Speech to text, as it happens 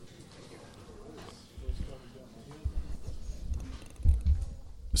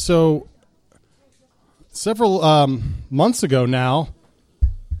So several months ago now,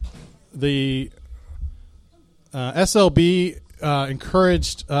 the SLB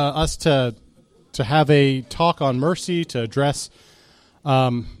encouraged us to have a talk on mercy, to address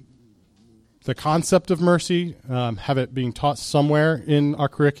the concept of mercy, have it being taught somewhere in our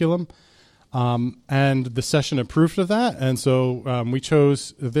curriculum. And the session approved of that, and so we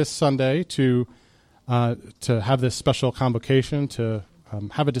chose this Sunday to have this special convocation to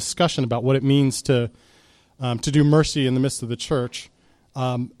have a discussion about what it means to do mercy in the midst of the church,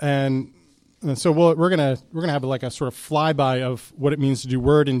 and so we're gonna have like a sort of flyby of what it means to do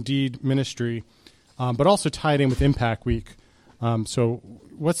word and deed ministry, but also tie it in with Impact Week. So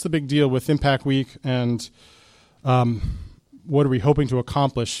what's the big deal with Impact Week, and what are we hoping to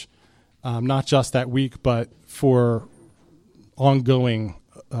accomplish? Not just that week, but for ongoing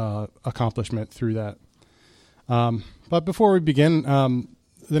accomplishment through that. But before we begin,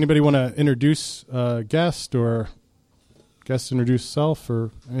 does anybody want to introduce a guest, or guest introduce self,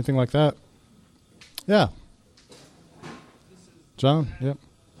 or anything like that? Yeah. John? Yep.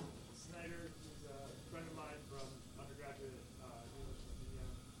 Snyder is a friend of mine from undergraduate University of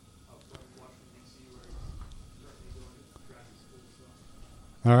Indiana, up from Washington, D.C., where he's currently going to graduate school.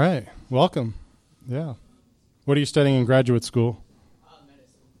 So. All right. Welcome. Yeah. What are you studying in graduate school?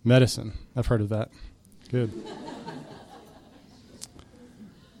 Medicine. I've heard of that. Good.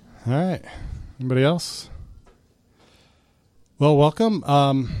 All right. Anybody else? Well, welcome.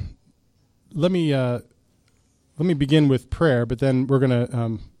 Let me begin with prayer, but then we're going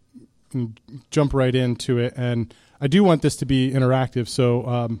to jump right into it. And I do want this to be interactive,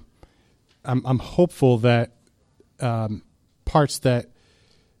 so I'm hopeful that parts that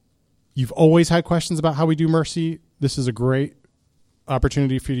you've always had questions about how we do mercy, this is a great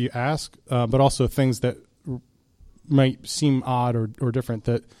opportunity for you to ask, but also things that might seem odd or different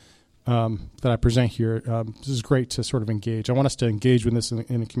that I present here. This is great to sort of engage. I want us to engage with this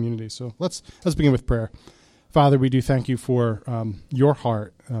in a community. So let's begin with prayer. Father, we do thank you for your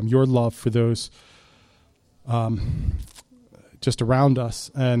heart, your love for those just around us,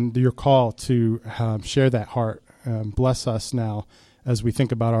 and your call to share that heart. Bless us now as we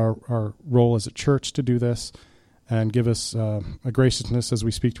think about our role as a church to do this, and give us a graciousness as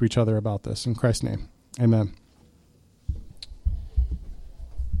we speak to each other about this. In Christ's name, amen.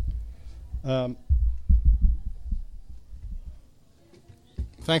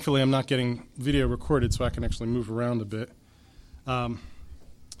 Thankfully, I'm not getting video recorded, so I can actually move around a bit. But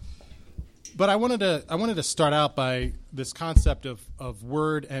I wanted to start out by this concept of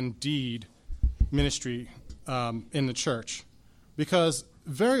word and deed ministry in the church, because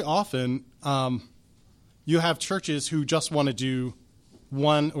very often you have churches who just want to do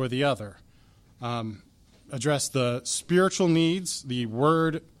one or the other, address the spiritual needs, the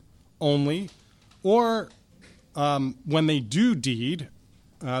word only, or when they do deed,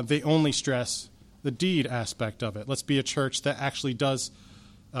 they only stress the deed aspect of it. Let's be a church that actually does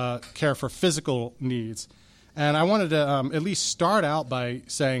care for physical needs. And I wanted to at least start out by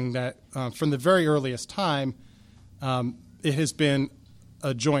saying that from the very earliest time, it has been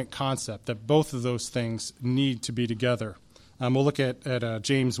a joint concept that both of those things need to be together. We'll look at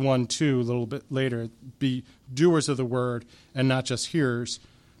James 1:2 a little bit later. Be doers of the word and not just hearers,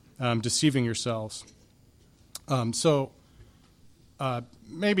 deceiving yourselves. So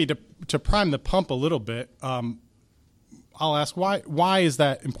maybe to prime the pump a little bit, I'll ask why is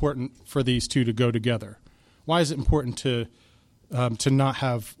that important for these two to go together? Why is it important to not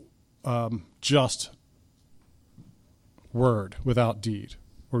have just word without deed,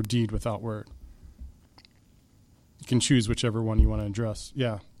 or deed without word? You can choose whichever one you want to address.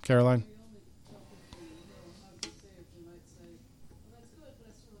 Yeah, Caroline?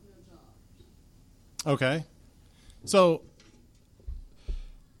 Okay. So,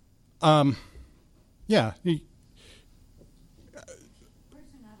 yeah.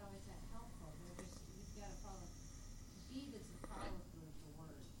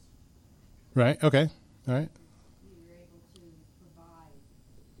 Right. Okay. All right. You're able to provide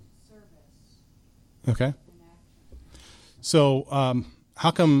service. Okay. So,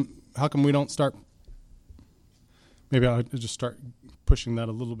 how come we don't start? Maybe I'll just start pushing that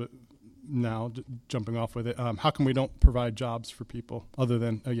a little bit now, jumping off with it. How come we don't provide jobs for people other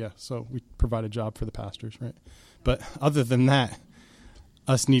than? So we provide a job for the pastors, right? But other than that,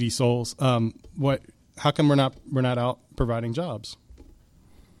 us needy souls. How come we're not out providing jobs?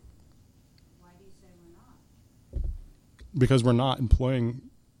 Why do you say we're not? Because we're not employing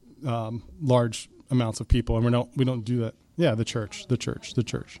large amounts of people, and we don't do that. Yeah, the church.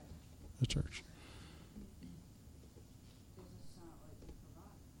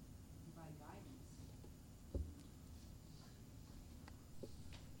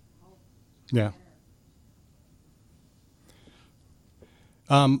 Yeah.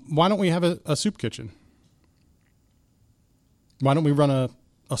 Why don't we have a soup kitchen? Why don't we run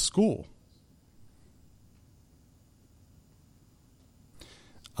a school?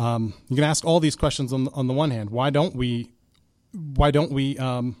 You can ask all these questions on the one hand. Why don't we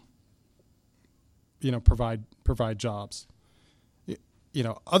provide jobs?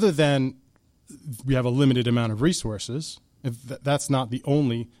 Other than we have a limited amount of resources, if that's not the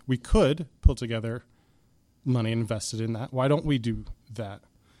only, we could pull together money invested in that. Why don't we do that?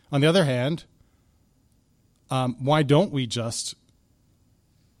 On the other hand, why don't we just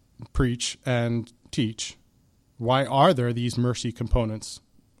preach and teach? Why are there these mercy components?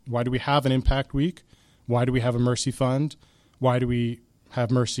 Why do we have an impact week? Why do we have a mercy fund? Why do we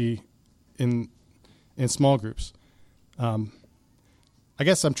have mercy in small groups? I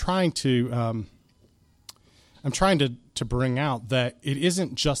guess I'm trying to bring out that it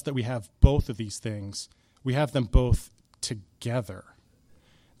isn't just that we have both of these things. We have them both together.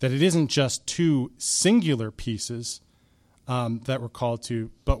 That it isn't just two singular pieces that we're called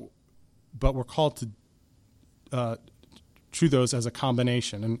to, but we're called to those as a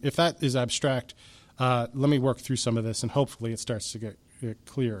combination. And if that is abstract, let me work through some of this, and hopefully it starts to get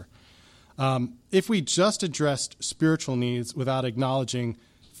clear. If we just addressed spiritual needs without acknowledging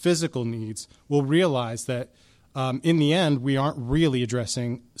physical needs, we'll realize that in the end, we aren't really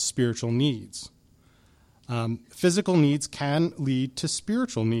addressing spiritual needs. Physical needs can lead to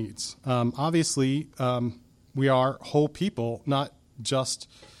spiritual needs. Obviously, we are whole people, not just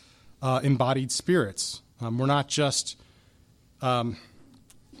embodied spirits. We're not just...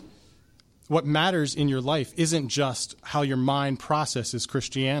 what matters in your life isn't just how your mind processes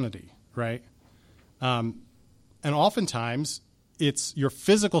Christianity, right? And oftentimes, it's your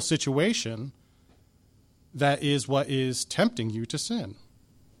physical situation that is what is tempting you to sin.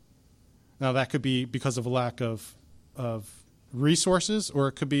 Now, that could be because of a lack of resources, or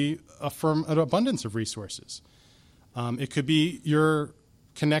it could be from an abundance of resources. It could be your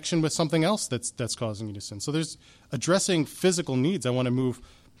connection with something else that's causing you to sin. So there's addressing physical needs. I want to move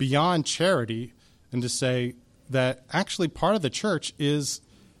beyond charity and to say that actually part of the church is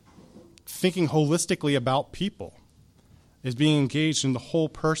thinking holistically about people, is being engaged in the whole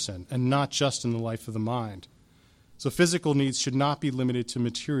person and not just in the life of the mind. So physical needs should not be limited to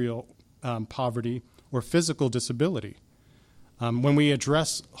material poverty or physical disability. When we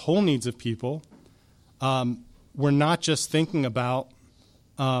address whole needs of people, we're not just thinking about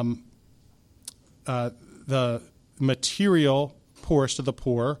the material poorest of the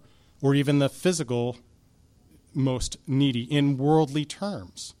poor, or even the physical most needy in worldly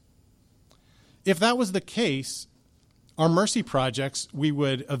terms. If that was the case, our mercy projects, we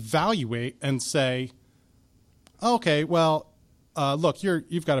would evaluate and say, okay, well, look,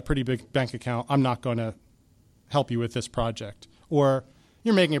 you've got a pretty big bank account. I'm not going to help you with this project. Or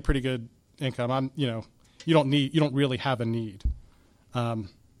you're making a pretty good income. You don't really have a need.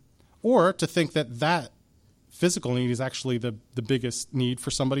 Or to think that physical need is actually the biggest need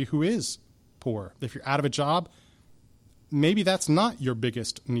for somebody who is poor. If you're out of a job, maybe that's not your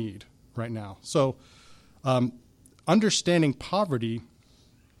biggest need right now. So understanding poverty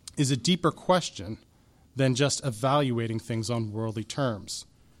is a deeper question than just evaluating things on worldly terms.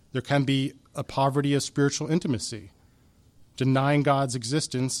 There can be a poverty of spiritual intimacy, denying God's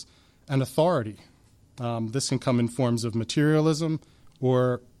existence and authority. This can come in forms of materialism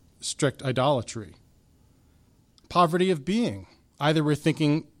or strict idolatry. Poverty of being. Either we're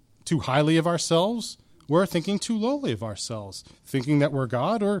thinking too highly of ourselves, or we're thinking too lowly of ourselves, thinking that we're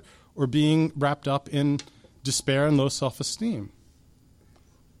God, or being wrapped up in despair and low self-esteem.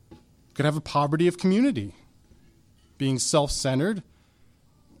 Could have a poverty of community, being self-centered,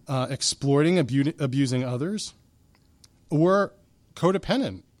 exploiting, abusing others, or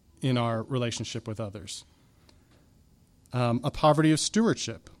codependent in our relationship with others. A poverty of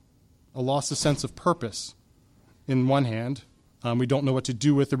stewardship, a loss of sense of purpose. In one hand, we don't know what to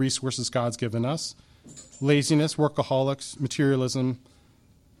do with the resources God's given us. Laziness, workaholics, materialism,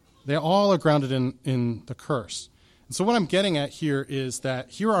 they all are grounded in the curse. And so what I'm getting at here is that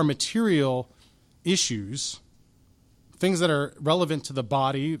here are material issues, things that are relevant to the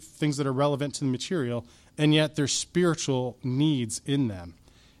body, things that are relevant to the material, and yet there's spiritual needs in them.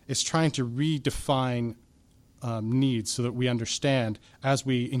 It's trying to redefine needs so that we understand as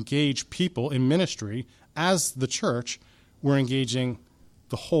we engage people in ministry, as the church, we're engaging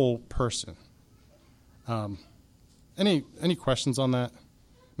the whole person. Any questions on that?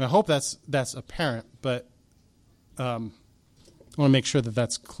 I hope that's apparent, but I want to make sure that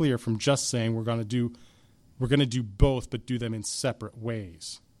that's clear from just saying we're going to do both, but do them in separate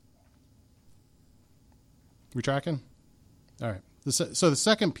ways. We tracking? All right. So the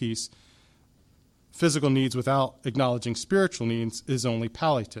second piece, physical needs without acknowledging spiritual needs, is only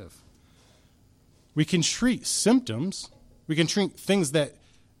palliative. We can treat symptoms. We can treat things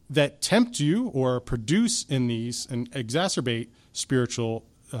that tempt you or produce in these and exacerbate spiritual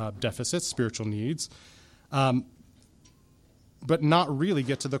deficits, spiritual needs, but not really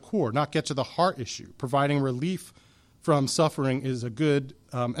get to the core, not get to the heart issue. Providing relief from suffering is a good,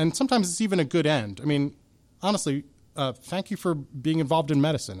 and sometimes it's even a good end. I mean, honestly, thank you for being involved in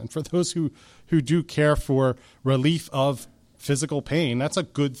medicine. And for those who do care for relief of physical pain, that's a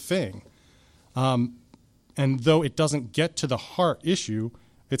good thing. And though it doesn't get to the heart issue,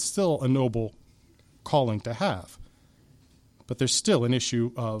 it's still a noble calling to have. But there's still an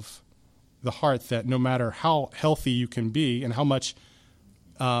issue of the heart that no matter how healthy you can be and how much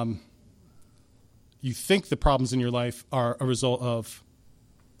you think the problems in your life are a result of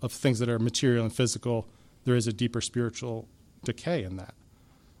things that are material and physical, there is a deeper spiritual decay in that.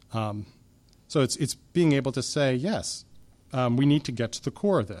 So it's being able to say, yes, we need to get to the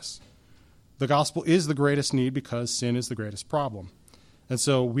core of this. The gospel is the greatest need because sin is the greatest problem. And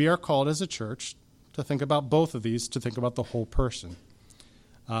so we are called as a church to think about both of these, to think about the whole person.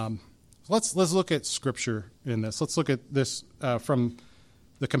 Let's look at Scripture in this. Let's look at this from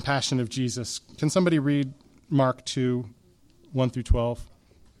the compassion of Jesus. Can somebody read Mark 2, 1 through 12?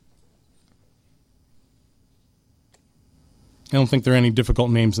 I don't think there are any difficult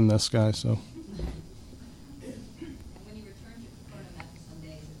names in this, guys. So. And when he returned to Capernaum after some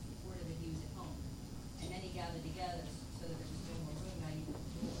days, it was reported that he was at home. And many gathered together so that there was no more room, not even at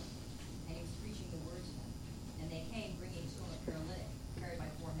the door. And he was preaching the word to them. And they came, bringing to him a paralytic, carried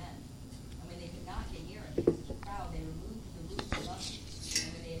by 4 men. And when they could not get near him because of the crowd, they removed the roof above him. And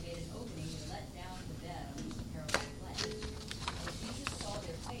when they had made an opening, they let down the bed on which the paralytic lay. And when Jesus saw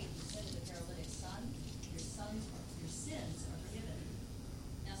their faith, he said to the paralytic, Son, your sins are forgiven.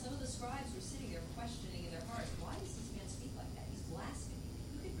 Now some of the scribes were sitting there questioning in their hearts, why does this man speak like that? He's blaspheming.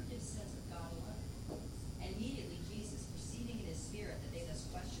 Who can forgive sins but God alone? And immediately Jesus, perceiving in his spirit that they thus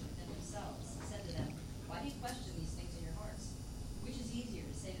questioned within themselves, said to them, why do you question these things in your hearts? Which is easier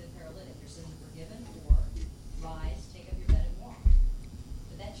to say to the paralytic, your sins are forgiven, or rise, take up your bed and walk?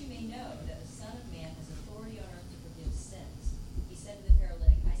 But that you may know that the Son of Man has authority on earth to forgive sins, he said to the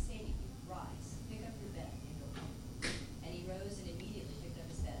paralytic, I say to you, rise, pick up your bed and go home. And he rose and immediately picked up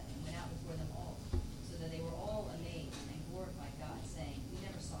his bed and went out before them all, so that they were all amazed and glorified God, saying, we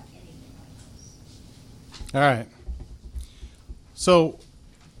never saw anything like this. All right. So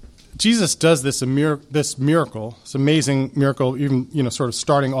Jesus does this miracle, this amazing miracle, even sort of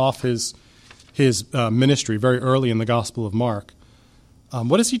starting off his ministry very early in the Gospel of Mark.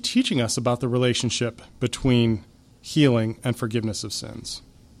 What is he teaching us about the relationship between healing and forgiveness of sins?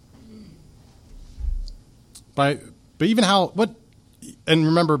 But even and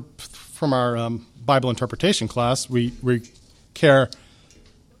remember from our Bible interpretation class, we care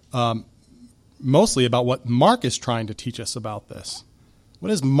mostly about what Mark is trying to teach us about this.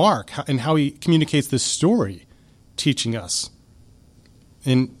 What is Mark and how he communicates this story teaching us?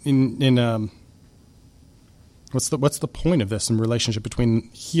 What's the point of this in relationship between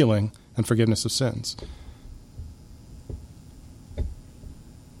healing and forgiveness of sins?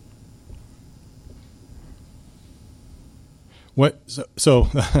 So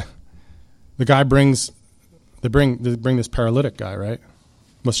the guy they bring this paralytic guy, right?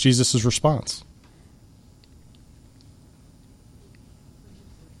 What's Jesus' response?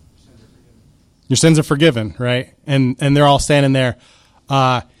 Your sins are forgiven, right? And they're all standing there.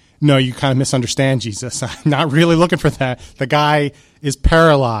 No, you kind of misunderstand Jesus. I'm not really looking for that. The guy is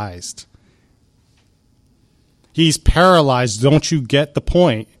paralyzed. He's paralyzed. Don't you get the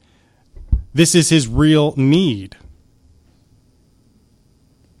point? This is his real need.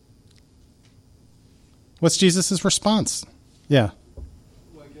 What's Jesus' response? Yeah.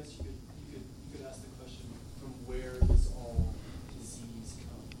 Well, I guess you could ask the question, from where does all disease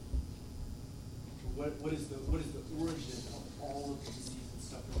come? What is the origin of all of the disease and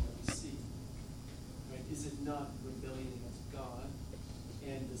suffering that we see? Right? Is it not rebellion against God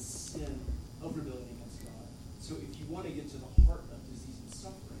and the sin of rebellion against God? So if you want to get to the heart of disease and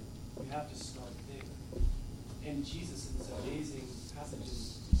suffering, you have to start there. And Jesus, in this amazing passage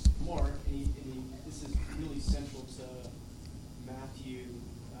in Mark, this is really central to Matthew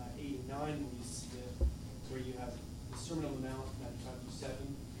 8 and 9, where you see it, where you have the Sermon on the Mount, Matthew 7,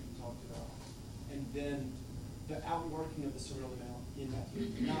 we talked about, and then the outworking of the Sermon on the Mount in Matthew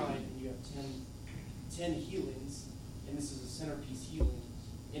 8 and 9, and you have 10 healings, and this is a centerpiece healing,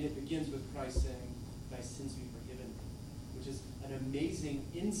 and it begins with Christ saying, thy sins be forgiven, which is an amazing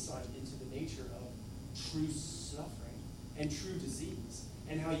insight into the nature of true suffering and true disease,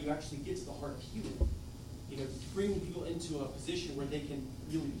 and how you actually get to the heart of healing. You know, bringing people into a position where they can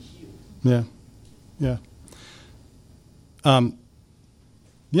really be healed. Yeah.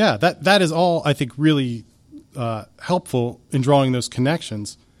 Yeah. That is all, I think, really helpful in drawing those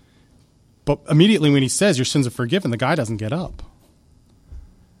connections. But immediately when he says your sins are forgiven, the guy doesn't get up.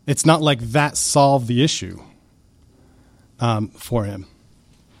 It's not like that solved the issue for him.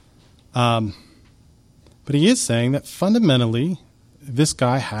 But he is saying that fundamentally, this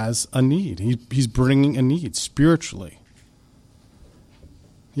guy has a need. He's bringing a need spiritually.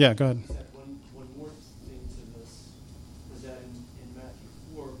 Yeah, go ahead. One more thing to this is that in Matthew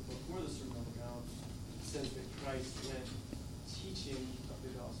 4, before the Sermon on the Mount, it says that Christ went teaching of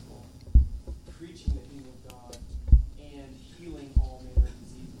the gospel, preaching the kingdom of God, and healing all manner of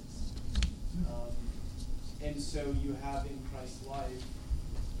diseases. And so you have in Christ's life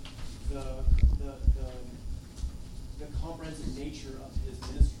the comprehensive nature of his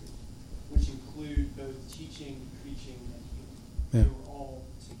ministry, which include both teaching, preaching, and healing. Yeah. They were all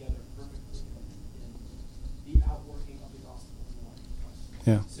together perfectly in the outworking of the gospel in the life of Christ.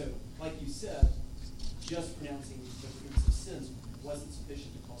 Yeah. So, like you said, just pronouncing the forgiveness of sins wasn't sufficient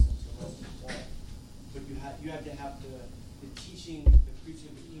to call someone to arrest and wall. But you had to have the teaching, the preaching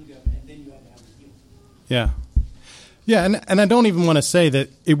of the kingdom, and then you had to have the healing. Yeah. Yeah, and I don't even want to say that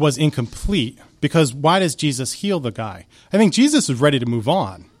it was incomplete, because why does Jesus heal the guy? I think Jesus is ready to move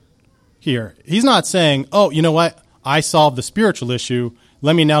on here. He's not saying, oh, you know what? I solved the spiritual issue.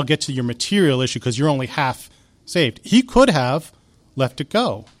 Let me now get to your material issue because you're only half saved. He could have left it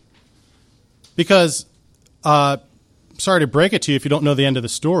go. Because, sorry to break it to you if you don't know the end of the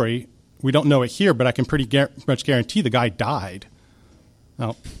story. We don't know it here, but I can pretty much guarantee the guy died.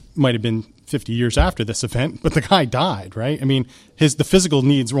 Now, it might have been 50 years after this event, but the guy died, right? I mean, the physical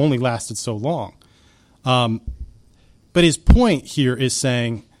needs only lasted so long. But his point here is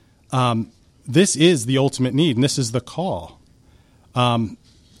saying this is the ultimate need, and this is the call.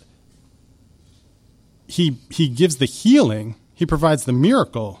 He gives the healing, he provides the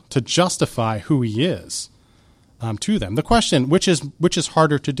miracle to justify who he is to them. The question, which is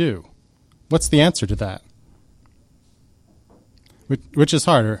harder to do? What's the answer to that? Which is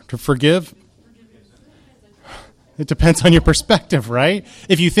harder, to forgive? It depends on your perspective, right?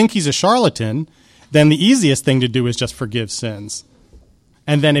 If you think he's a charlatan, then the easiest thing to do is just forgive sins.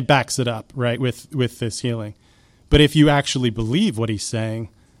 And then it backs it up, right, with this healing. But if you actually believe what he's saying,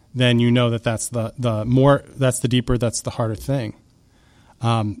 then you know that that's the deeper, that's the harder thing.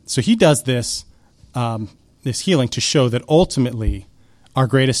 So he does this healing to show that ultimately our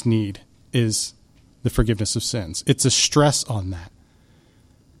greatest need is the forgiveness of sins. It's a stress on that.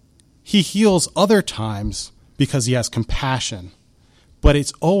 He heals other times because he has compassion, but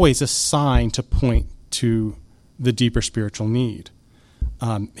it's always a sign to point to the deeper spiritual need.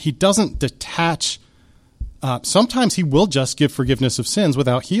 He doesn't detach. Sometimes he will just give forgiveness of sins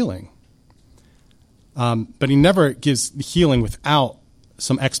without healing, but he never gives the healing without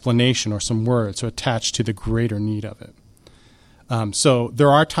some explanation or some words to attach to the greater need of it. So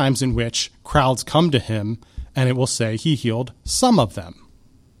there are times in which crowds come to him and it will say he healed some of them.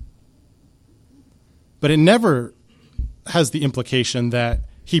 But it never has the implication that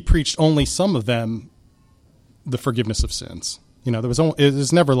he preached only some of them the forgiveness of sins. You know, it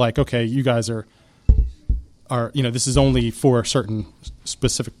was never like, okay, you guys are this is only for certain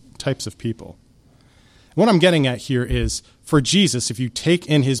specific types of people. What I'm getting at here is, for Jesus, if you take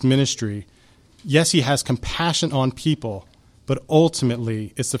in his ministry, yes, he has compassion on people, but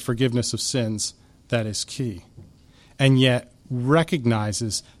ultimately it's the forgiveness of sins that is key. And yet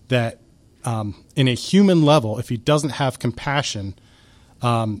recognizes that in a human level, if he doesn't have compassion,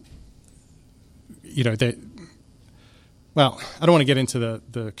 I don't want to get into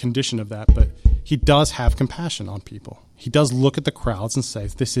the condition of that, but he does have compassion on people. He does look at the crowds and say,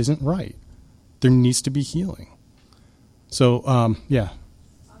 this isn't right. There needs to be healing. So, yeah.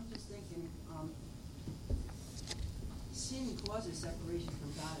 I'm just thinking, sin causes separation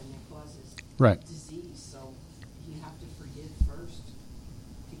from God, and it causes disease. So you have to forgive first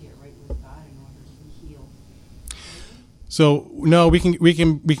to get right with God in order to be healed. So no, we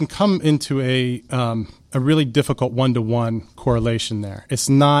can come into a really difficult one-to-one correlation there. It's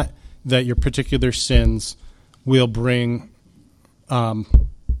not that your particular sins will bring a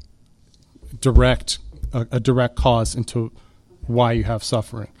direct cause into why you have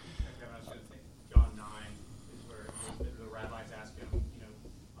suffering. I was going to think John 9 is where the rabbis ask him,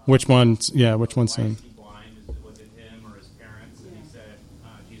 Which one's sin? Why is he blind? Was it him or his parents? And he said,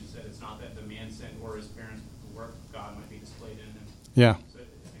 Jesus said, it's not that the man sinned or his parents, the work of God might be displayed in him. Yeah. So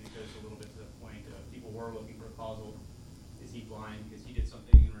I think it goes a little bit to the point of people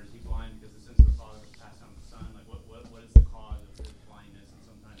something, or is he blind because the sins of the father was passed down to the son? Like, what is the cause of his blindness? And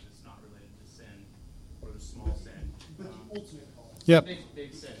sometimes it's not related to sin or the small sin. But the ultimate cause. Yep.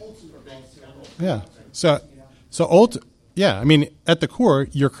 Big sin. Ultimate cause. Yeah. I mean, at the core,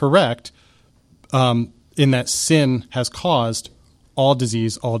 you're correct in that sin has caused all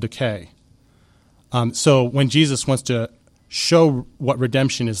disease, all decay. So when Jesus wants to show what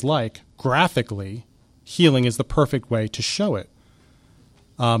redemption is like graphically, healing is the perfect way to show it.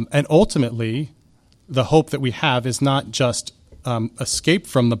 And ultimately, the hope that we have is not just escape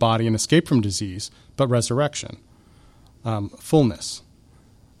from the body and escape from disease, but resurrection, fullness.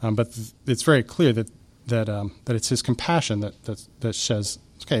 But it's very clear that it's his compassion that says,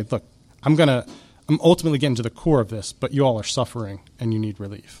 okay, look, I'm ultimately getting to the core of this, but you all are suffering and you need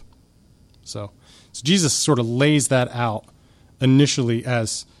relief. So Jesus sort of lays that out initially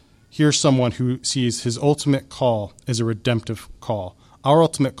as here's someone who sees his ultimate call as a redemptive call. Our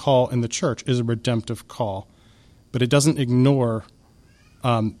ultimate call in the church is a redemptive call, but it doesn't ignore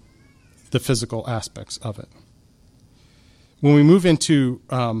the physical aspects of it. When we move into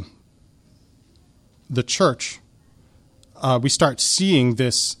the church, we start seeing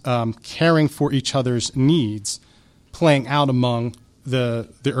this caring for each other's needs playing out among the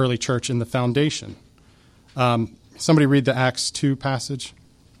early church in the foundation. Somebody read the Acts 2 passage.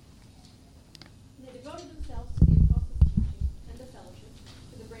 They devoted themselves to the apostles' teaching and the fellowship,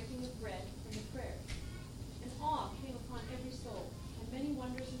 to the breaking of bread and the prayers. And awe came upon every soul, and many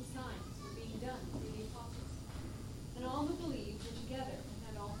wonders and signs were being done through the apostles. And all who believed were together and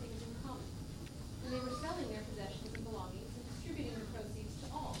had all things in common. And they were selling their possessions and belongings and distributing the proceeds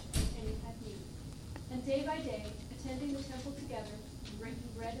to all, as any had need. And day by day, attending the temple together and breaking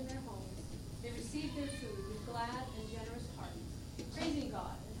bread in their homes, they received their food with glad and generous hearts, praising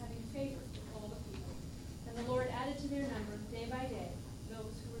God and having favor with all the people. And the Lord added to their number day by day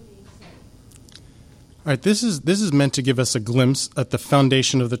those who were being saved. All right, this is meant to give us a glimpse at the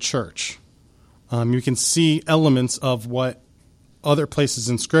foundation of the church. You can see elements of what other places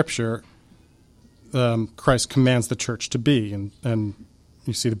in Scripture Christ commands the church to be, and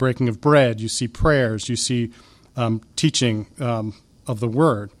you see the breaking of bread, you see prayers, you see teaching of the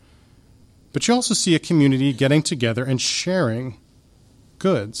Word. But you also see a community getting together and sharing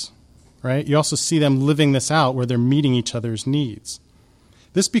goods, right? You also see them living this out where they're meeting each other's needs.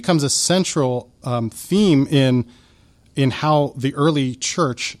 This becomes a central theme in how the early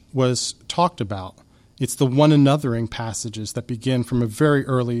church was talked about. It's the one anothering passages that begin from a very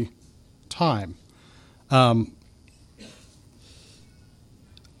early time. And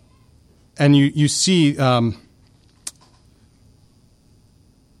you see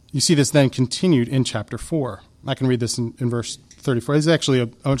this then continued in chapter 4. I can read this in verse 34. It's actually a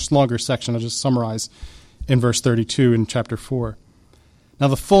much longer section. I'll just summarize in verse 32 in chapter 4. Now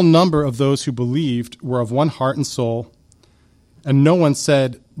the full number of those who believed were of one heart and soul, and no one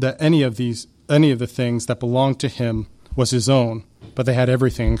said that any of the things that belonged to him was his own, but they had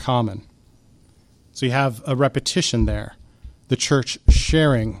everything in common. So you have a repetition there. The church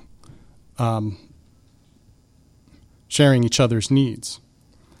sharing each other's needs.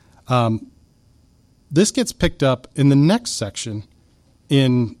 This gets picked up in the next section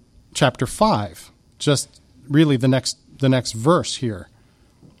in chapter 5, just really the next verse here.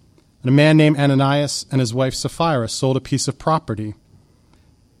 And a man named Ananias and his wife Sapphira sold a piece of property,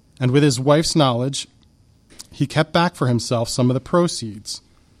 and with his wife's knowledge, he kept back for himself some of the proceeds,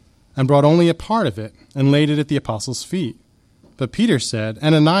 and brought only a part of it, and laid it at the apostles' feet. But Peter said,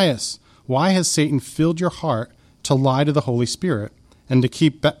 Ananias, why has Satan filled your heart to lie to the Holy Spirit, and to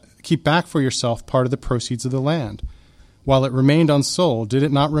keep back for yourself part of the proceeds of the land? While it remained unsold, did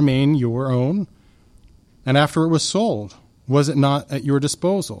it not remain your own? And after it was sold, was it not at your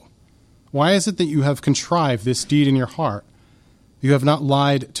disposal? Why is it that you have contrived this deed in your heart? You have not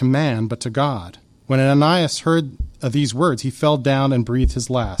lied to man, but to God. When Ananias heard these words, he fell down and breathed his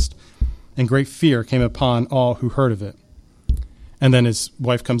last, and great fear came upon all who heard of it. And then his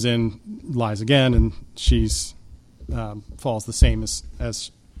wife comes in, lies again, and she's falls the same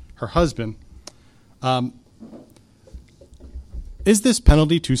as her husband. Is this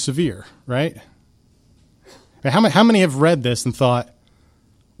penalty too severe, right? How many have read this and thought,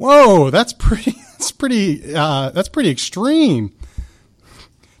 whoa, that's pretty extreme.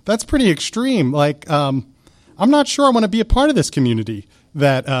 That's pretty extreme. Like, I'm not sure I want to be a part of this community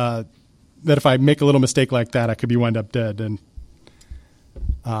that if I make a little mistake like that, I could wind up dead. And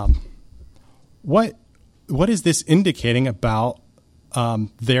what is this indicating about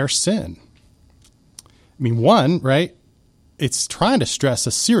their sin? I mean, one, right? It's trying to stress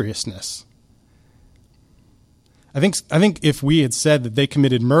a seriousness. I think if we had said that they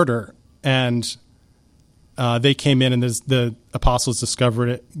committed murder and they came in and the apostles discovered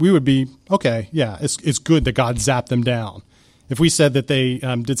it, we would be, okay, yeah, it's good that God zapped them down. If we said that they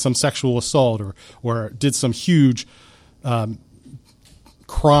did some sexual assault or did some huge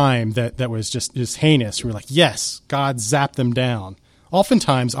crime that was just heinous, we're like, yes, God zapped them down.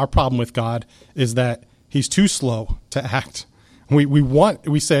 Oftentimes, our problem with God is that he's too slow to act.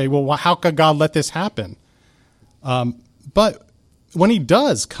 We say, well, how could God let this happen? But when he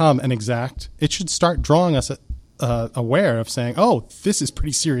does come and exact, it should start drawing us aware of saying, oh, this is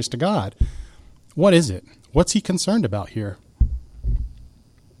pretty serious to God. What is it? What's he concerned about here?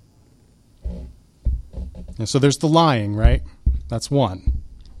 And so there's the lying, right? That's one.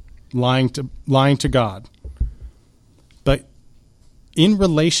 Lying to God. But in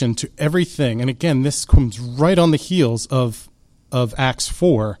relation to everything, and again, this comes right on the heels of Acts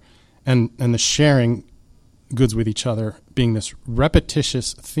 4 and the sharing goods with each other being this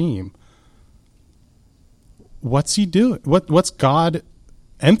repetitious theme. What's he doing? What's God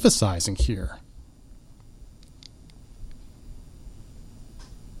emphasizing here?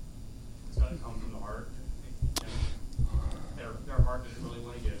 It's got to come from the heart. And their heart didn't really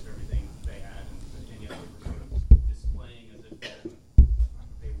want to give us everything they had, and yet they were sort of displaying as if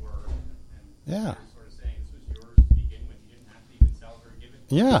they were. And Yeah. sort of saying this was yours to begin with. You didn't have to even sell it or give it.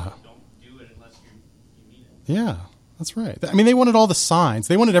 Yeah. Don't do it unless you mean it. Yeah, that's right. I mean, they wanted all the signs.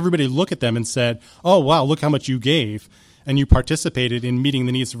 They wanted everybody to look at them and said, oh, wow, look how much you gave, and you participated in meeting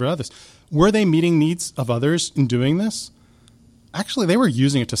the needs of others. Were they meeting needs of others in doing this? Actually, they were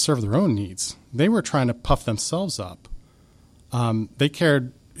using it to serve their own needs. They were trying to puff themselves up. They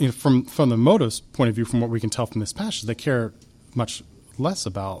cared, from the motive's point of view, from what we can tell from this passage, they care much less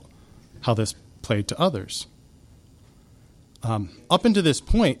about how this played to others. Up until this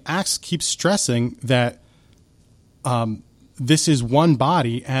point, Acts keeps stressing that this is one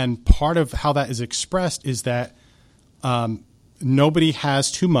body, and part of how that is expressed is that nobody has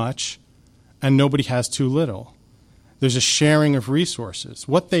too much and nobody has too little. There's a sharing of resources.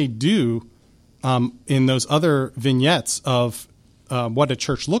 What they do in those other vignettes of what a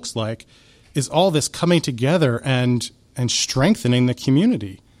church looks like is all this coming together and strengthening the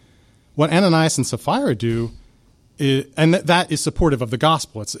community. What Ananias and Sapphira do, and that is supportive of the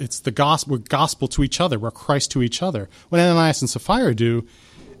gospel. It's the gospel. We're gospel to each other. We're Christ to each other. What Ananias and Sapphira do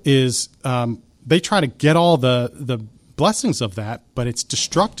is they try to get all the blessings of that, but it's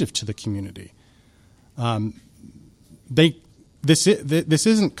destructive to the community. This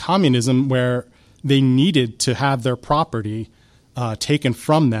isn't communism where they needed to have their property taken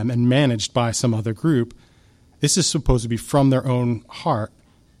from them and managed by some other group. This is supposed to be from their own heart,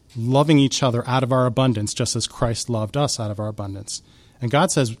 loving each other out of our abundance, just as Christ loved us out of our abundance. And God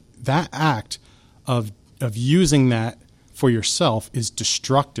says that act of using that for yourself is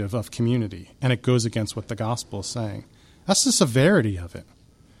destructive of community, and it goes against what the gospel is saying. That's the severity of it.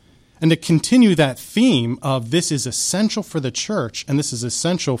 And to continue that theme of this is essential for the church, and this is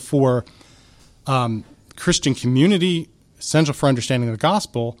essential for Christian community, essential for understanding the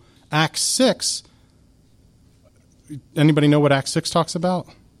gospel, Acts 6, anybody know what Acts 6 talks about?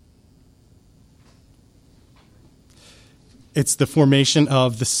 It's the formation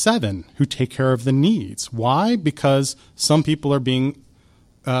of the 7 who take care of the needs. Why? Because some people are being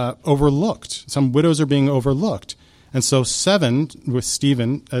overlooked. Some widows are being overlooked. And so 7 with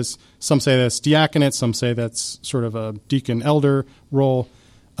Stephen, as some say that's diaconate, some say that's sort of a deacon elder role.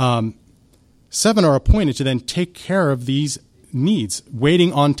 7 are appointed to then take care of these needs,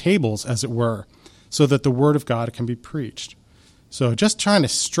 waiting on tables, as it were, so that the word of God can be preached. So just trying to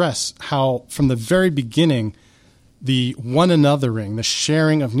stress how from the very beginning, the one anothering, the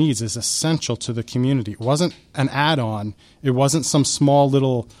sharing of needs is essential to the community. It wasn't an add-on. It wasn't some small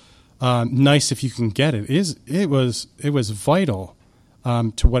little nice if you can get it. It was vital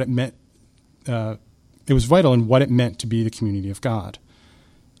to what it meant. It was vital in what it meant to be the community of God.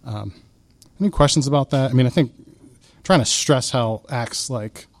 Any questions about that? I mean, I think trying to stress how Acts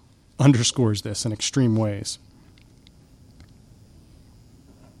underscores this in extreme ways.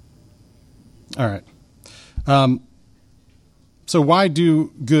 All right. So why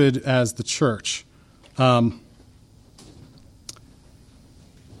do good as the church? Why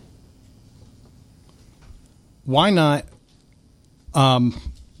not?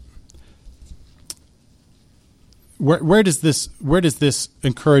 Where does this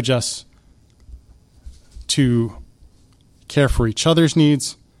encourage us to care for each other's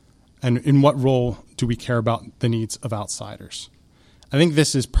needs, and in what role do we care about the needs of outsiders? I think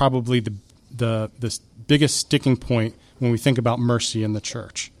this is probably the biggest sticking point when we think about mercy in the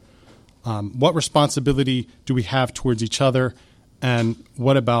church. What responsibility do we have towards each other, and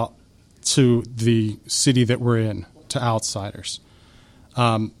what about to the city that we're in, to outsiders?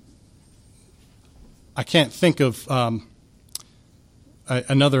 I can't think of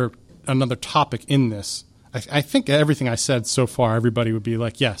another topic in this. I think everything I said so far, everybody would be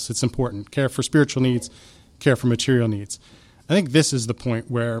like, yes, it's important. Care for spiritual needs, care for material needs. I think this is the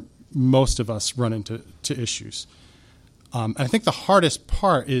point where most of us run into issues. And I think the hardest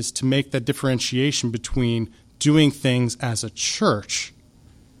part is to make that differentiation between doing things as a church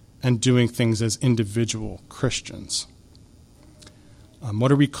and doing things as individual Christians. What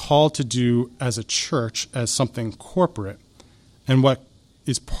are we called to do as a church, as something corporate, and what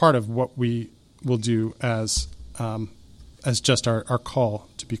is part of what we will do as just our call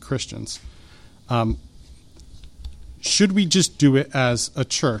to be Christians? Should we just do it as a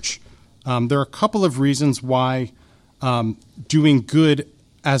church? There are a couple of reasons why doing good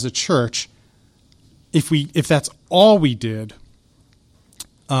as a church, if that's all we did,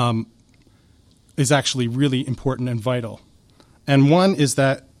 is actually really important and vital. And one is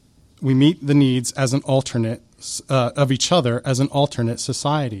that we meet the needs as an alternate of each other as an alternate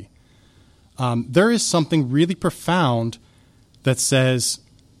society. There is something really profound that says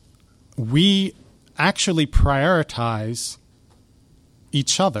we actually prioritize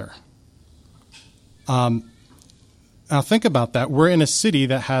each other. Now think about that. We're in a city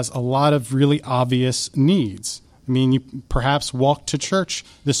that has a lot of really obvious needs. I mean, you perhaps walked to church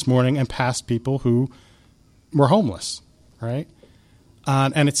this morning and passed people who were homeless, right?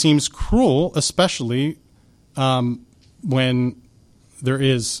 And it seems cruel, especially when there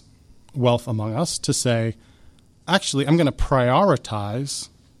is wealth among us, to say, actually, I'm going to prioritize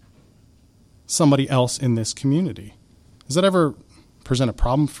somebody else in this community. Does that ever present a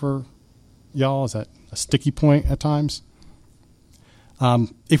problem for y'all? Is that a sticky point at times?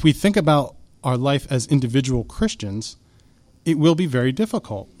 If we think about our life as individual Christians, it will be very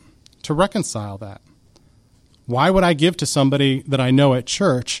difficult to reconcile that. Why would I give to somebody that I know at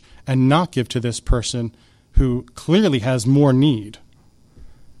church and not give to this person who clearly has more need?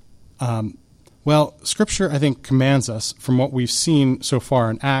 Well, Scripture, I think, commands us, from what we've seen so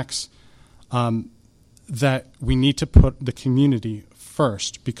far in Acts, that we need to put the community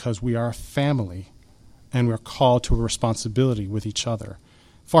first because we are a family and we're called to a responsibility with each other,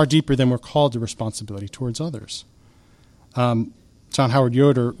 far deeper than we're called to responsibility towards others. John Howard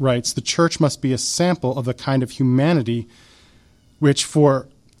Yoder writes, the church must be a sample of the kind of humanity which, for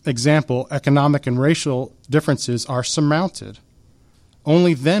example, economic and racial differences are surmounted.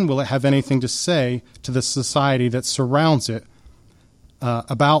 Only then will it have anything to say to the society that surrounds it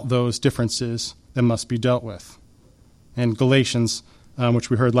about those differences that must be dealt with. And Galatians, which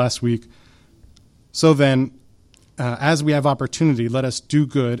we heard last week, so then, as we have opportunity, let us do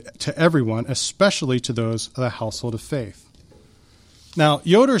good to everyone, especially to those of the household of faith. Now,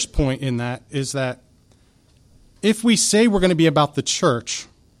 Yoder's point in that is that if we say we're going to be about the church,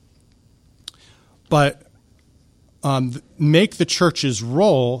 but make the church's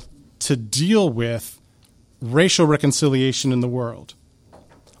role to deal with racial reconciliation in the world,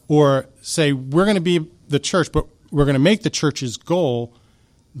 or say we're going to be the church, but we're going to make the church's goal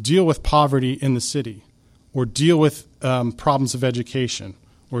deal with poverty in the city, or deal with problems of education,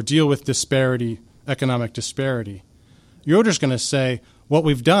 or deal with disparity, economic disparity. Yoder's going to say what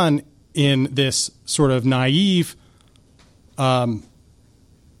we've done in this sort of naive, there's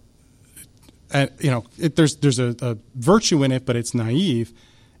a virtue in it, but it's naive,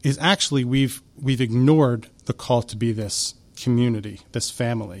 is actually we've ignored the call to be this community, this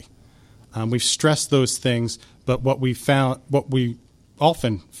family. We've stressed those things, but what we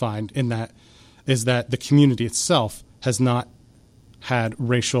often find in that is that the community itself has not had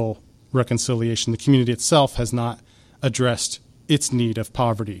racial reconciliation. The community itself has not addressed its need of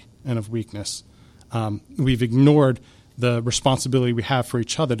poverty and of weakness. We've ignored the responsibility we have for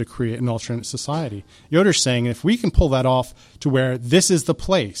each other to create an alternate society. Yoder's saying if we can pull that off to where this is the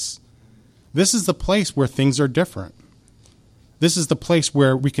place where things are different, this is the place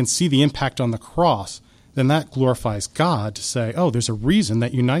where we can see the impact on the cross, then that glorifies God to say, oh, there's a reason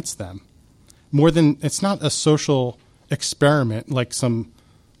that unites them. More than, it's not a social experiment like some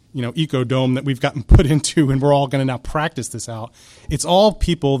eco-dome that we've gotten put into and we're all going to now practice this out. It's all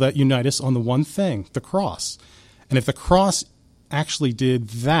people that unite us on the one thing, the cross. And if the cross actually did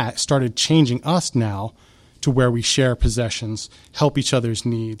that, started changing us now to where we share possessions, help each other's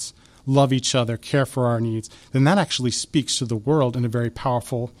needs, love each other, care for our needs, then that actually speaks to the world in a very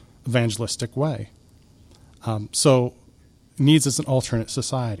powerful evangelistic way. So needs as an alternate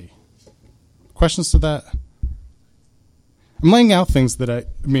society. Questions to that? I'm laying out things that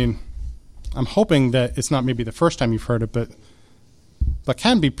I'm hoping that it's not maybe the first time you've heard it, but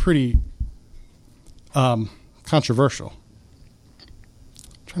can be pretty controversial. I'm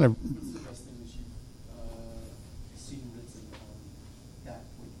trying to. What's the best thing that you've seen written on that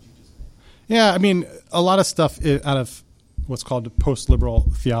point you just made? Yeah, I mean, a lot of stuff out of what's called post-liberal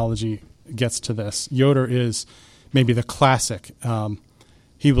theology gets to this. Yoder is maybe the classic.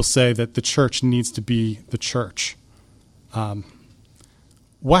 He will say that the church needs to be the church.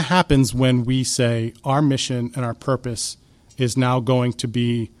 What happens when we say our mission and our purpose is now going to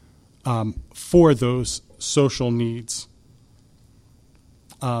be for those social needs,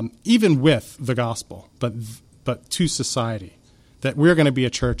 even with the gospel, but to society? That we're going to be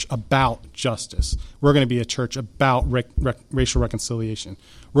a church about justice. We're going to be a church about racial reconciliation.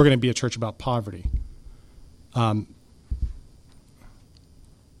 We're going to be a church about poverty.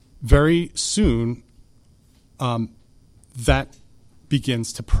 Very soon, that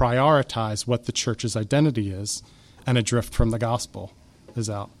begins to prioritize what the church's identity is, and a drift from the gospel is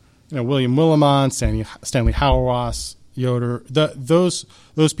out. William Willimon, Stanley Hauerwas, Yoder, those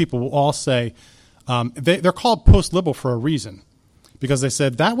people will all say they're called post-liberal for a reason, because they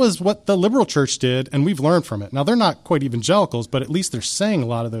said that was what the liberal church did, and we've learned from it. Now, they're not quite evangelicals, but at least they're saying a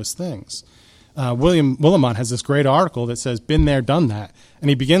lot of those things. William Willimon has this great article that says, been there, done that. And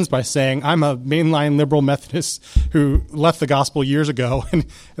he begins by saying, I'm a mainline liberal Methodist who left the gospel years ago. And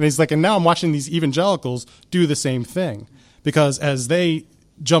he's like, and now I'm watching these evangelicals do the same thing. Because as they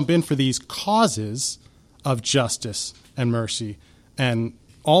jump in for these causes of justice and mercy and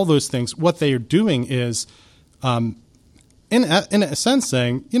all those things, what they are doing is, in a sense,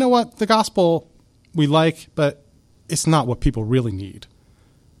 saying, you know what, the gospel we like, but it's not what people really need.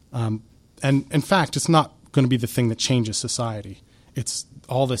 And in fact, it's not going to be the thing that changes society. It's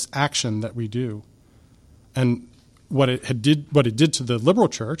all this action that we do. And what it did to the liberal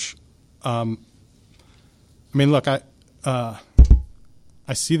church, I mean, look, I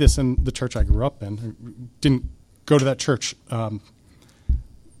see this in the church I grew up in. I didn't go to that church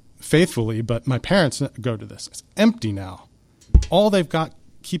faithfully, but my parents go to this. It's empty now. All they've got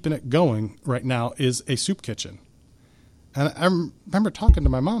keeping it going right now is a soup kitchen. And I remember talking to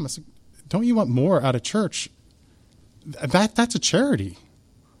my mom. I said, don't you want more out of church? That's a charity.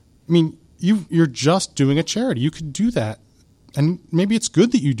 I mean, you're just doing a charity. You could do that. And maybe it's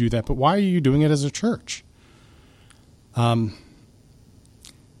good that you do that, but why are you doing it as a church? The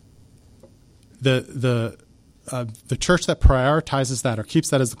church that prioritizes that or keeps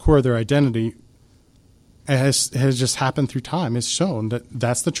that as the core of their identity has just happened through time, has shown that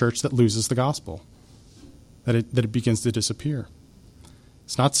that's the church that loses the gospel, that it begins to disappear.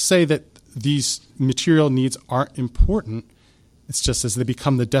 It's not to say that these material needs aren't important. It's just as they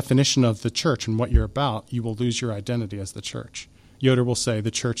become the definition of the church and what you're about, you will lose your identity as the church. Yoder will say the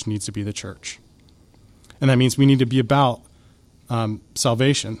church needs to be the church. And that means we need to be about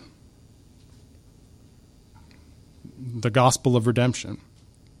salvation, the gospel of redemption.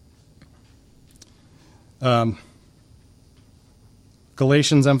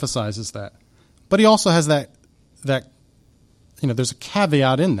 Galatians emphasizes that. But he also has that there's a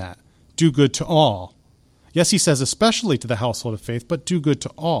caveat in that. Do good to all. Yes, he says especially to the household of faith, but do good to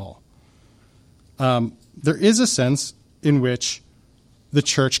all. There is a sense in which the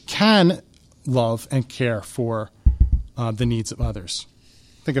church can love and care for the needs of others.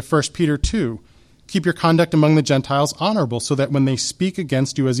 Think of 1 Peter 2. Keep your conduct among the Gentiles honorable, so that when they speak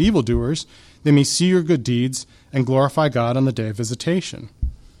against you as evildoers, they may see your good deeds and glorify God on the day of visitation.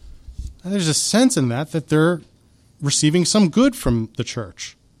 And there's a sense in that they're receiving some good from the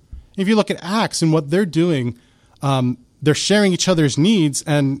church. If you look at Acts and what they're doing, they're sharing each other's needs,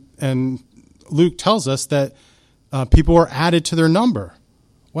 and Luke tells us that people were added to their number.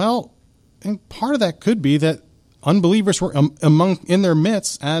 Well, and part of that could be that unbelievers were in their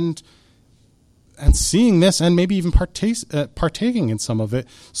midst and seeing this and maybe even partaking in some of it,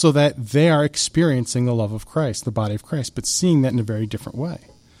 so that they are experiencing the love of Christ, the body of Christ, but seeing that in a very different way.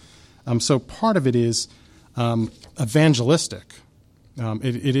 So part of it is evangelistic.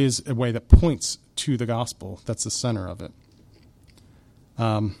 It is a way that points to the gospel. That's the center of it.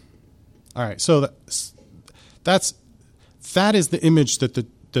 All right, so that is the image that the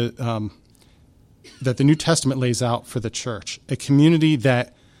New Testament lays out for the church, a community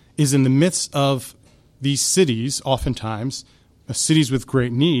that is in the midst of these cities, oftentimes cities with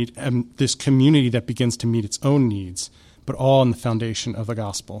great need, and this community that begins to meet its own needs, but all on the foundation of the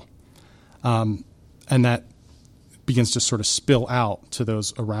gospel, and that begins to sort of spill out to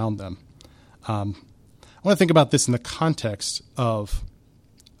those around them. I want to think about this in the context of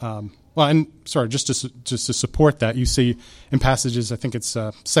Well, and sorry, just to support that, you see in passages, I think it's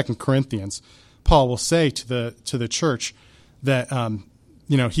 2 Corinthians, Paul will say to the church that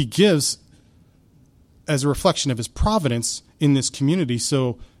he gives as a reflection of his providence in this community,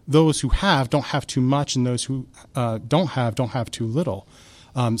 so those who have don't have too much, and those who don't have too little.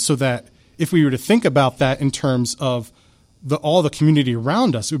 So that if we were to think about that in terms of all the community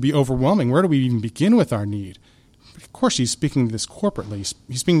around us, it would be overwhelming. Where do we even begin with our need? Of course, he's speaking this corporately.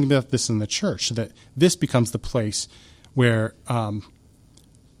 He's speaking about this in the church, so that this becomes the place where it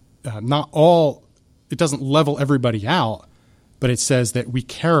doesn't level everybody out, but it says that we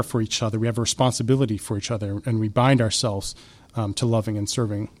care for each other, we have a responsibility for each other, and we bind ourselves to loving and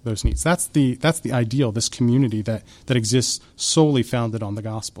serving those needs. That's the ideal, this community that exists solely founded on the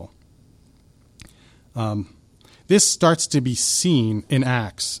gospel. This starts to be seen in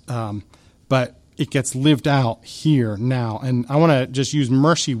Acts, but it gets lived out here now. And I want to just use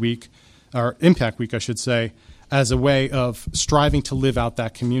Mercy Week, or Impact Week, I should say, as a way of striving to live out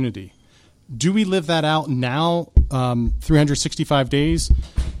that community. Do we live that out now, 365 days?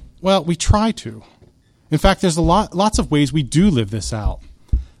 Well, we try to. In fact, there's lots of ways we do live this out.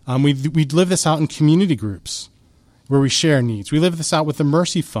 We live this out in community groups where we share needs. We live this out with the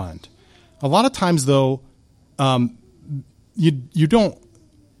Mercy Fund. A lot of times, though, you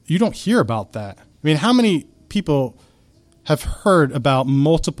don't hear about that. I mean, how many people have heard about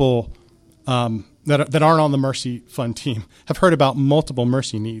multiple that aren't on the Mercy Fund team have heard about multiple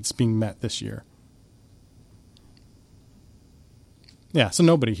mercy needs being met this year? Yeah, so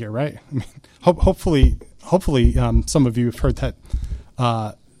nobody here, right? I mean, hopefully, some of you have heard that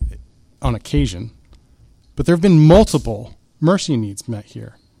on occasion, but there have been multiple mercy needs met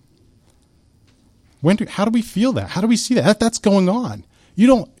here. How do we feel that? How do we see that? That's going on. You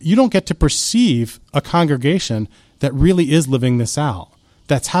don't get to perceive a congregation that really is living this out,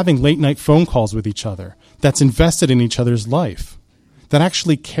 that's having late night phone calls with each other, that's invested in each other's life, that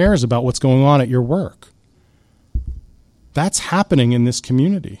actually cares about what's going on at your work. That's happening in this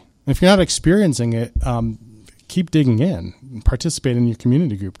community. And if you're not experiencing it, keep digging in, participate in your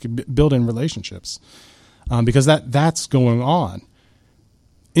community group, build in relationships, because that's going on.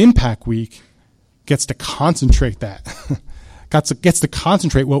 Impact Week gets to concentrate that. Gets to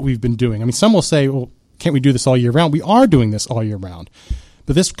concentrate what we've been doing. I mean, some will say, well, can't we do this all year round? We are doing this all year round.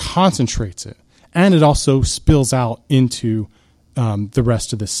 But this concentrates it. And it also spills out into the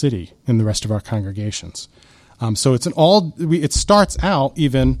rest of the city and the rest of our congregations. So it starts out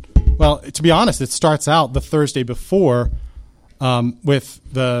to be honest, it starts out the Thursday before with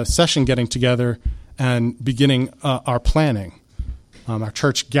the session getting together and beginning our planning. Our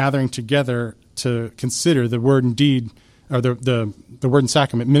church gathering together to consider the word and deed, or the word and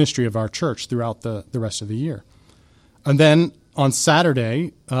sacrament ministry of our church throughout the rest of the year. And then on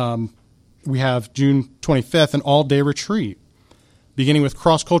Saturday, we have June 25th, an all-day retreat, beginning with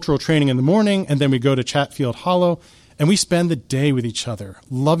cross-cultural training in the morning, and then we go to Chatfield Hollow, and we spend the day with each other,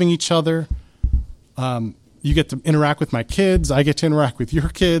 loving each other. You get to interact with my kids. I get to interact with your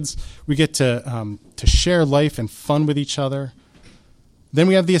kids. We get to share life and fun with each other. Then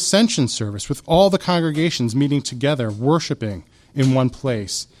we have the Ascension service with all the congregations meeting together, worshiping in one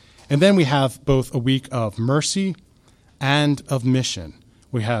place. And then we have both a week of mercy and of mission.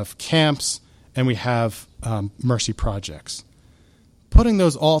 We have camps and we have mercy projects. Putting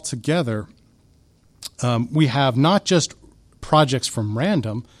those all together, we have not just projects from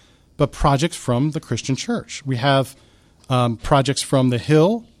Random, but projects from the Christian church. We have projects from the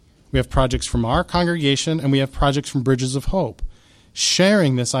Hill, we have projects from our congregation, and we have projects from Bridges of Hope,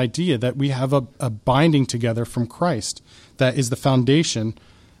 sharing this idea that we have a binding together from Christ that is the foundation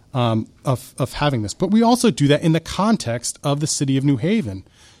of having this. But we also do that in the context of the city of New Haven.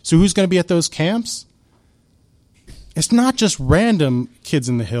 So who's going to be at those camps? It's not just random kids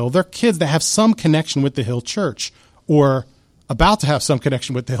in the Hill. They're kids that have some connection with the Hill Church or about to have some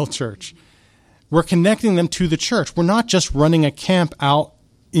connection with the Hill Church. We're connecting them to the church. We're not just running a camp out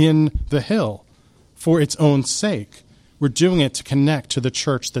in the Hill for its own sake. We're doing it to connect to the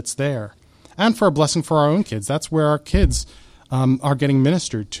church that's there and for a blessing for our own kids. That's where our kids are getting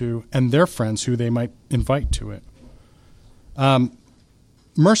ministered to and their friends who they might invite to it.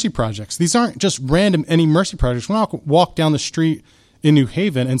 Mercy projects. These aren't just random any mercy projects. We're not walk down the street in New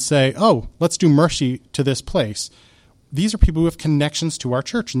Haven and say, oh, let's do mercy to this place. These are people who have connections to our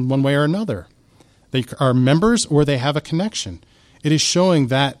church in one way or another. They are members or they have a connection. It is showing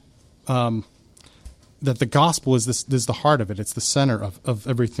that that the gospel is the heart of it. It's the center of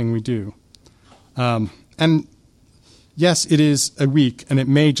everything we do. And yes, it is a week, and it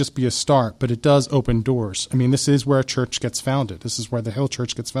may just be a start, but it does open doors. I mean, this is where a church gets founded. This is where the Hill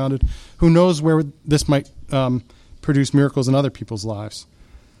Church gets founded. Who knows where this might produce miracles in other people's lives.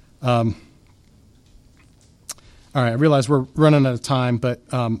 All right, I realize we're running out of time, but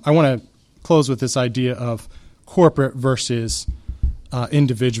I want to close with this idea of corporate versus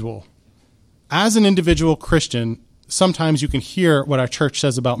individual. As an individual Christian, sometimes you can hear what our church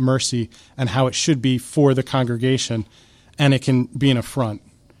says about mercy and how it should be for the congregation, and it can be an affront.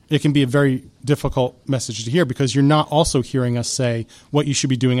 It can be a very difficult message to hear because you're not also hearing us say what you should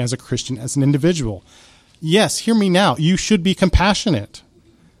be doing as a Christian, as an individual. Yes, hear me now. You should be compassionate.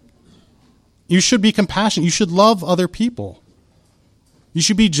 You should be compassionate. You should love other people. You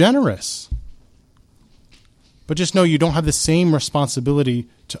should be generous. But just know you don't have the same responsibility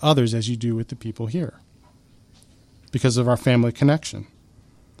to others as you do with the people here because of our family connection.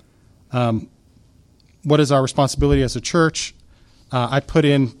 What is our responsibility as a church? I put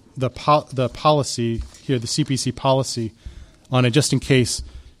in the policy here, the CPC policy, on it just in case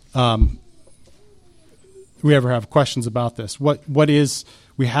we ever have questions about this.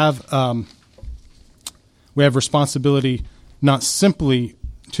 We have responsibility not simply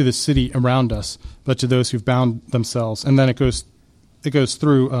to the city around us, but to those who've bound themselves. And then it goes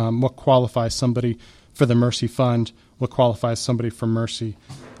through what qualifies somebody for the Mercy Fund, what qualifies somebody for mercy.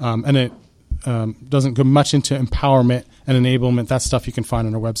 And it doesn't go much into empowerment and enablement. That stuff you can find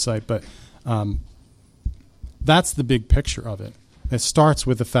on our website. But that's the big picture of it. It starts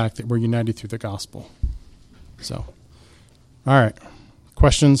with the fact that we're united through the gospel. So, all right.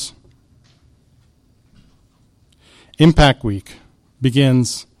 Questions? Impact Week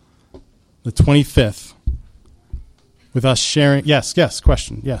begins the 25th with us sharing. Yes,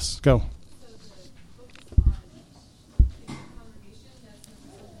 question. Yes, go.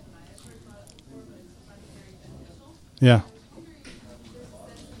 Yeah.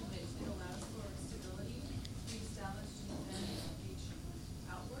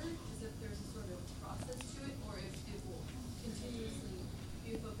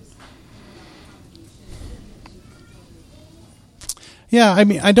 Yeah, I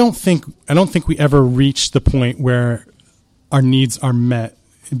mean, I don't think we ever reach the point where our needs are met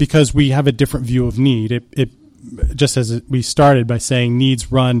because we have a different view of need. It just as we started by saying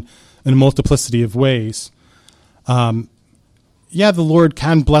needs run in a multiplicity of ways. The Lord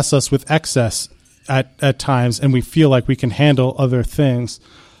can bless us with excess at times, and we feel like we can handle other things.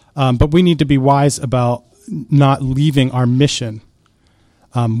 But we need to be wise about not leaving our mission.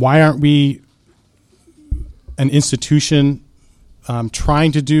 Why aren't we an institution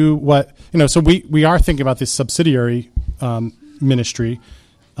trying to do what, so we are thinking about this subsidiary ministry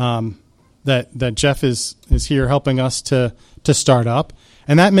that Jeff is here helping us to start up.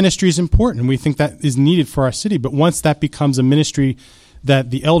 And that ministry is important. We think that is needed for our city. But once that becomes a ministry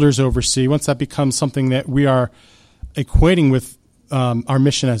that the elders oversee, once that becomes something that we are equating with our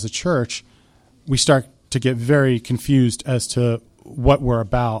mission as a church, we start to get very confused as to what we're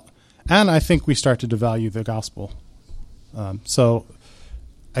about. And I think we start to devalue the gospel. So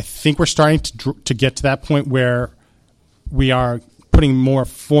I think we're starting to get to that point where we are putting more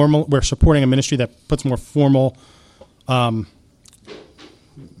formal, we're supporting a ministry that puts more formal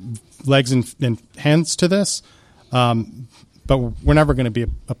legs and hands to this. But we're never going to be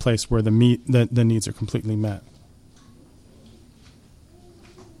a place where the needs are completely met.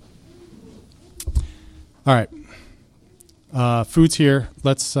 All right. Food's here.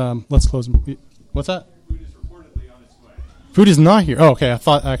 Let's close. What's that? Food is reportedly on its way. Food is not here. Oh, okay. I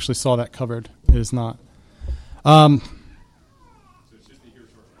thought I actually saw that covered. It is not. So it should be here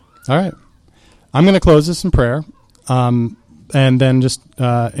shortly. All right. I'm going to close this in prayer, and then just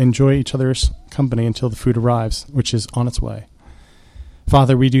enjoy each other's company until the food arrives, which is on its way.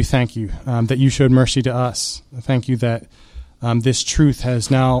 Father, we do thank you that you showed mercy to us. Thank you that this truth has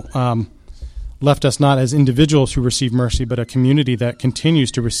now left us not as individuals who receive mercy, but a community that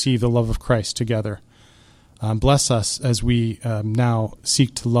continues to receive the love of Christ together. Bless us as we now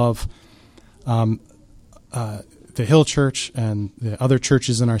seek to love the Hill Church and the other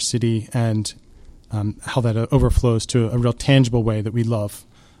churches in our city, and how that overflows to a real tangible way that we love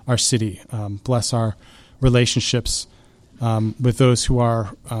our city. Bless our relationships with those who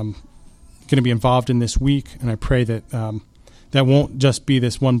are going to be involved in this week, and I pray that that won't just be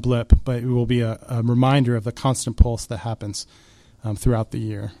this one blip, but it will be a reminder of the constant pulse that happens throughout the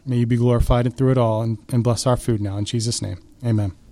year. May you be glorified through it all, and bless our food now. In Jesus' name, amen.